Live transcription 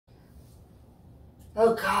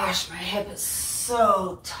Oh gosh, my hip is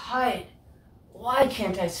so tight. Why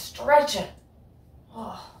can't I stretch it?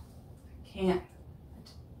 Oh, I can't.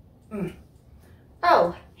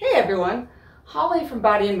 Oh, hey everyone. Holly from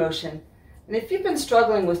Body in Motion. And if you've been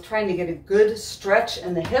struggling with trying to get a good stretch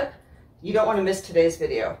in the hip, you don't want to miss today's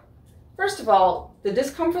video. First of all, the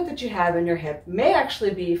discomfort that you have in your hip may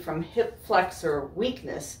actually be from hip flexor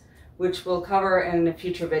weakness, which we'll cover in a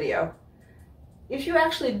future video. If you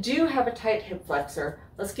actually do have a tight hip flexor,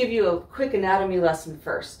 let's give you a quick anatomy lesson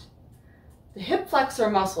first. The hip flexor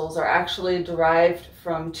muscles are actually derived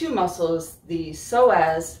from two muscles, the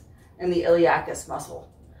psoas and the iliacus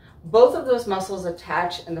muscle. Both of those muscles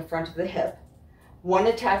attach in the front of the hip. One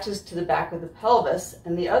attaches to the back of the pelvis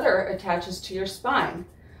and the other attaches to your spine.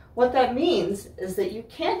 What that means is that you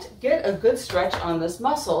can't get a good stretch on this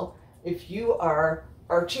muscle if you are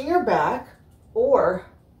arching your back or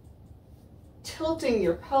tilting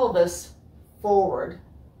your pelvis forward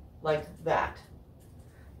like that.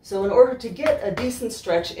 So in order to get a decent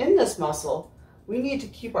stretch in this muscle, we need to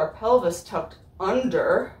keep our pelvis tucked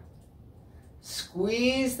under,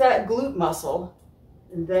 squeeze that glute muscle,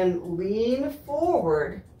 and then lean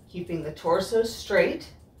forward, keeping the torso straight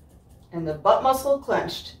and the butt muscle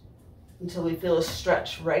clenched until we feel a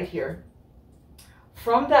stretch right here.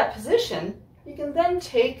 From that position, you can then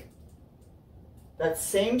take that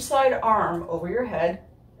same side arm over your head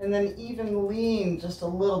and then even lean just a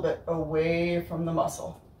little bit away from the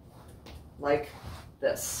muscle, like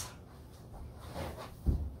this.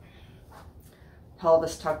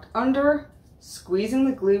 Pelvis tucked under, squeezing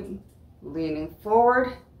the glute, leaning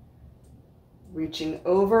forward, reaching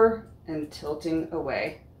over and tilting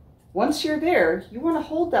away. Once you're there, you want to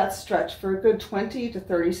hold that stretch for a good 20 to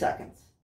 30 seconds.